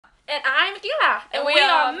And I'm Mikaela. And we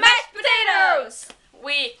are mashed potatoes!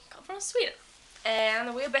 We come from Sweden.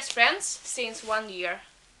 And we're best friends since 1 year.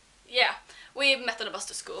 Yeah, we met on the bus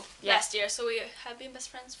to school Yeah. last year, so we have been best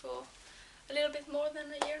friends for a little bit more than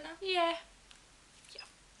a year now. Yeah.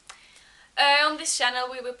 On this channel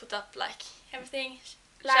we will put up like everything,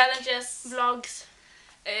 Like challenges, vlogs,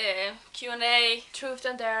 Q&A, truth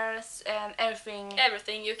and dares, and everything.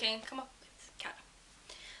 everything you can come up with, kind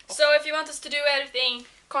of. So if you want us to do anything,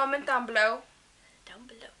 Comment down below down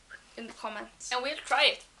below in the comments. and we'll try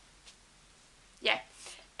it. Yeah.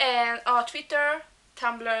 And our Twitter,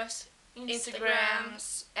 Tumblrs,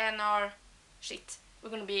 Instagrams, and our shit. We're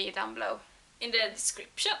gonna be down below. In the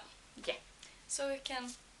description. Yeah. So you can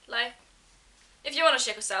like, if you want to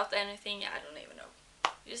check us out, anything, I don't even know.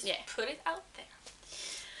 Just put it out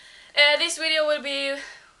there. This video will be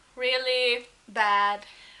really Bad.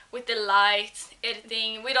 with the light,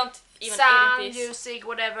 editing. We don't even Sound, edit this. music,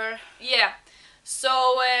 whatever. Yeah.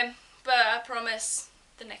 So, but I promise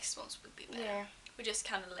the next ones will be better. Yeah. We're just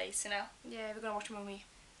kind of lazy now. Yeah, we're gonna watch a movie.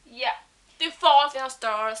 Yeah. Do Fault in Our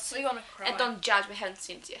Stars. We're gonna cry. And don't judge, we haven't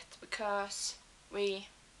seen it yet because we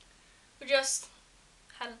just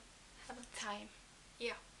haven't time.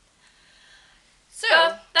 Yeah. So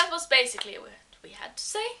But that was basically what we had to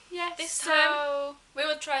say. yeah, this so time we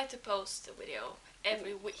will try to post a video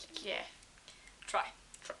every week. yeah. Try.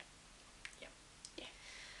 Yeah.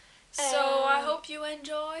 So I hope you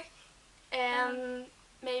enjoy. And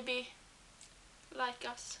maybe like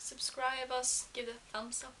us. Subscribe us, give it a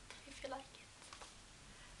thumbs up if you like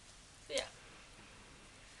it. So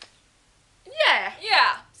Yeah.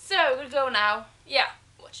 yeah, So we'll go now. yeah.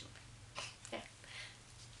 Watch.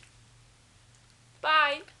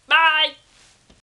 Bye. Bye.